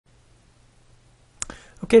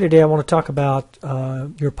Okay, today I want to talk about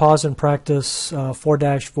your pause and practice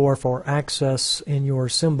 4-4 for access in your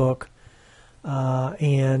SimBook,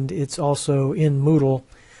 and it's also in Moodle.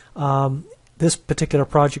 This particular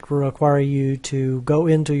project will require you to go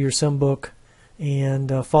into your SimBook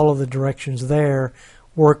and follow the directions there,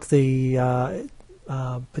 work the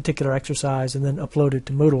particular exercise, and then upload it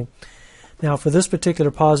to Moodle. Now, for this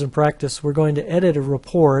particular pause and practice, we're going to edit a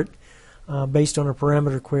report based on a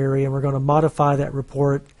parameter query, and we're going to modify that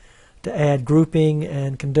report to add grouping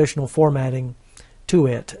and conditional formatting to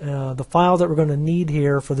it. The file that we're going to need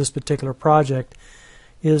here for this particular project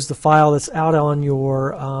is the file that's out on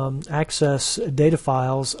your Access data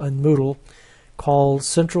files in Moodle called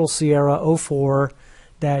Central Sierra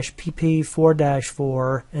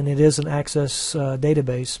 04-PP4-4, and it is an Access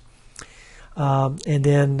database. And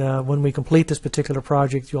then when we complete this particular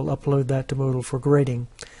project, you'll upload that to Moodle for grading.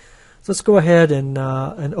 So let's go ahead and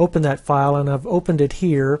open that file, and I've opened it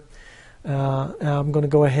here. I'm going to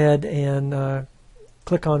go ahead and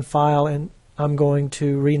click on File, and I'm going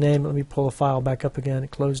to rename it. Let me pull the file back up again. It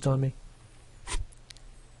closed on me.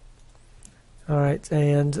 Alright,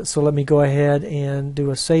 and so let me go ahead and do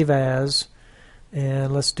a Save As,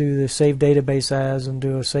 and let's do the Save Database As and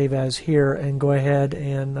do a Save As here, and go ahead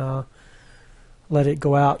and let it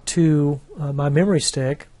go out to my memory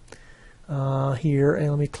stick here, and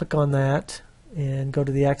let me click on that and go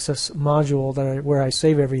to the Access module that where I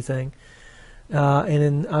save everything, and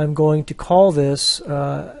then I'm going to call this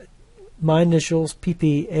my initials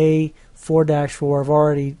PPA4-4. I've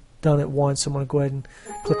already done it once. I'm going to go ahead and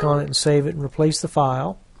click on it and save it and replace the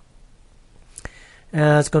file,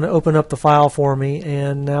 and it's going to open up the file for me,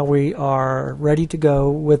 and now we are ready to go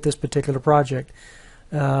with this particular project.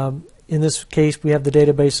 In this case, we have the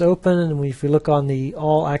database open, and if you look on the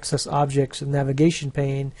All Access Objects and Navigation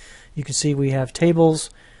pane, you can see we have tables,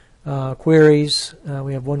 queries.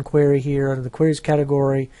 We have one query here under the Queries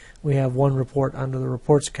category. We have one report under the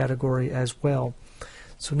Reports category as well.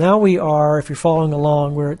 So now we are, if you're following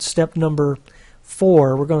along, we're at step number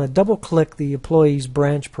 4. We're going to double-click the Employees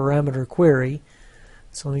Branch Parameter query.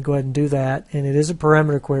 So let me go ahead and do that. And it is a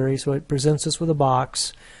parameter query, so it presents us with a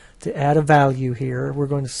box to add a value here. We're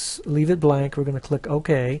going to leave it blank. We're going to click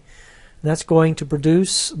OK. And that's going to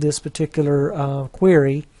produce this particular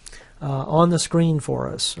query on the screen for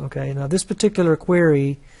us. Okay. Now this particular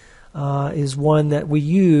query is one that we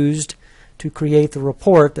used to create the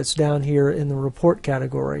report that's down here in the Report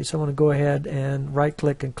category. So I'm going to go ahead and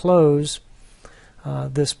right-click and close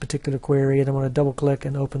this particular query, and I'm going to double-click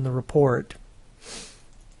and open the report.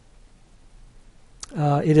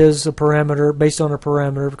 It is a parameter based on a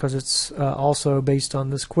parameter because it's also based on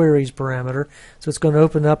this query's parameter. So it's going to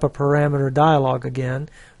open up a parameter dialog again.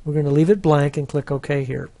 We're going to leave it blank and click OK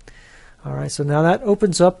here. Alright, so now that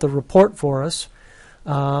opens up the report for us.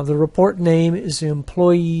 The report name is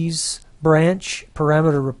Employees Branch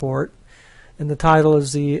Parameter Report, and the title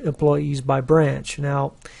is the Employees by Branch.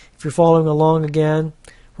 Now, if you're following along again,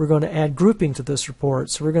 we're going to add grouping to this report.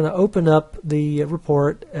 So we're going to open up the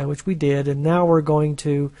report, which we did, and now we're going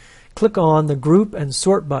to click on the Group and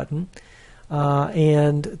Sort button.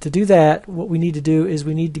 And to do that, what we need to do is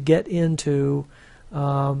we need to get into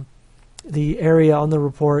the area on the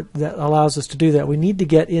report that allows us to do that. We need to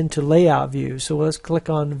get into Layout View. So let's click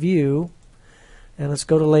on View, and let's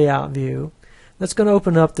go to Layout View. That's going to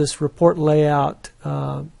open up this Report Layout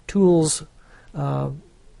Tools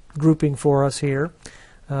grouping for us here.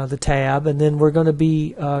 The tab, and then we're going to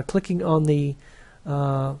be clicking on the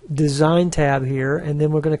Design tab here, and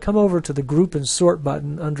then we're going to come over to the Group and Sort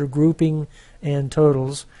button under Grouping and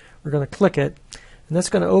Totals. We're going to click it, and that's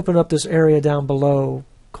going to open up this area down below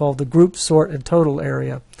called the Group, Sort, and Total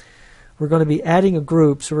area. We're going to be adding a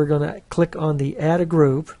group, so we're going to click on the Add a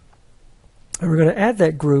Group, and we're going to add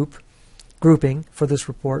that grouping for this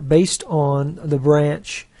report based on the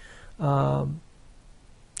branch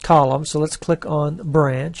column. So let's click on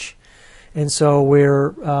Branch, and so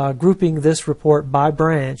we're grouping this report by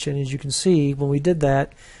branch, and as you can see, when we did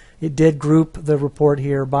that, it did group the report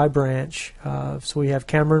here by branch. So we have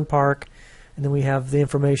Cameron Park, and then we have the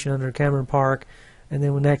information under Cameron Park, and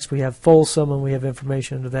then next we have Folsom, and we have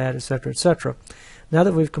information under that, etc., etc. Now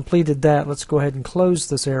that we've completed that, let's go ahead and close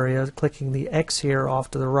this area, clicking the X here off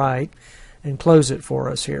to the right, and close it for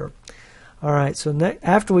us here. Alright, so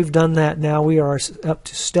after we've done that, now we are up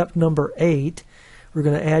to step number 8. We're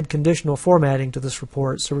going to add conditional formatting to this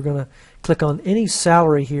report. So we're going to click on any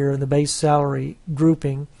salary here in the base salary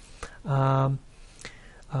grouping. It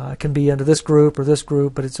can be under this group or this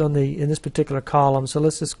group, but it's on in this particular column. So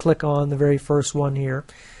let's just click on the very first one here.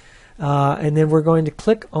 And then we're going to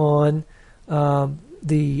click on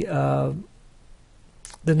the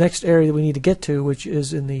the next area that we need to get to, which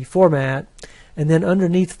is in the Format, and then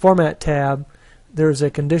underneath Format tab there's a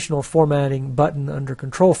conditional formatting button under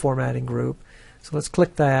Control Formatting group. So let's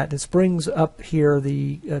click that. This brings up here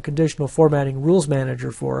the conditional formatting rules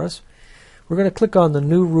manager for us. We're going to click on the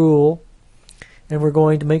new rule, and we're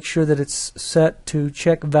going to make sure that it's set to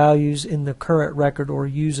check values in the current record or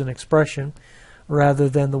use an expression rather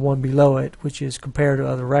than the one below it, which is compare to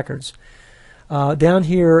other records. Down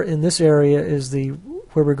here in this area is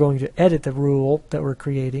where we're going to edit the rule that we're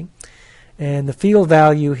creating. And the field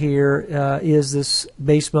value here is this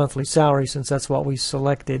base monthly salary, since that's what we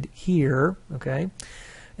selected here. Okay,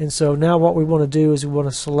 and so now what we want to do is we want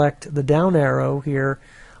to select the down arrow here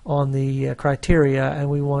on the criteria, and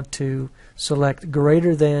we want to select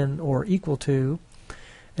greater than or equal to,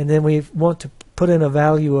 and then we want to put in a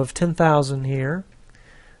value of 10,000 here.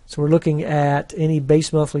 So we're looking at any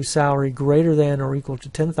base monthly salary greater than or equal to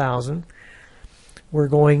 10,000. We're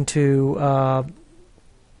going to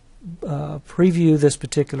preview this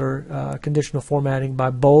particular conditional formatting by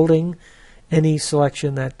bolding any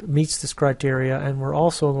selection that meets this criteria, and we're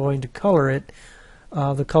also going to color it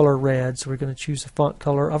the color red. So we're going to choose the font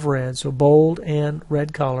color of red, so bold and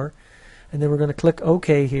red color, and then we're going to click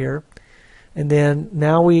OK here. And then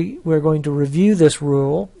now we're going to review this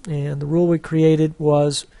rule, and the rule we created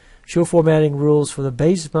was show formatting rules for the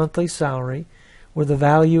base monthly salary where the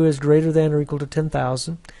value is greater than or equal to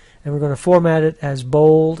 10,000. And we're going to format it as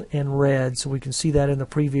bold and red, so we can see that in the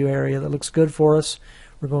preview area. That looks good for us.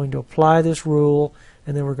 We're going to apply this rule,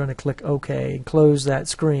 and then we're going to click OK and close that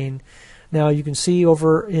screen. Now you can see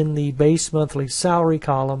over in the base monthly salary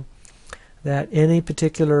column that any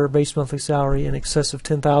particular base monthly salary in excess of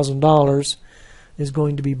 $10,000 is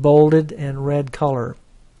going to be bolded and red color.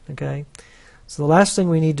 Okay, so the last thing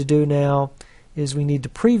we need to do now is we need to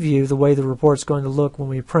preview the way the report's going to look when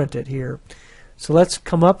we print it here. So let's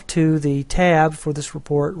come up to the tab for this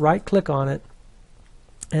report, right click on it,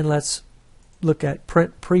 and let's look at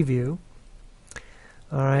Print Preview.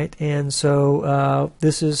 Alright, and so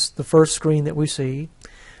this is the first screen that we see.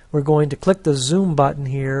 We're going to click the zoom button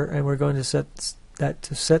here, and we're going to set that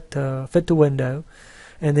to fit to window.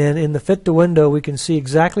 And then in the fit to window we can see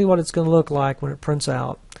exactly what it's going to look like when it prints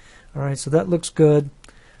out. Alright, so that looks good.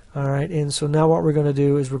 Alright, and so now what we're going to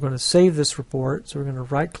do is we're going to save this report. So we're going to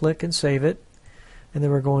right click and save it. And then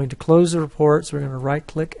we're going to close the report, so we're going to right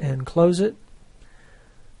click and close it.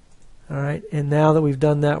 Alright, and now that we've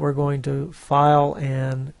done that, we're going to file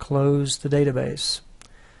and close the database.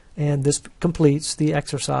 And this completes the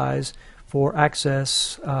exercise for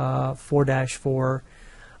Access 4-4 for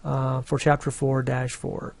Chapter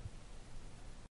 4-4.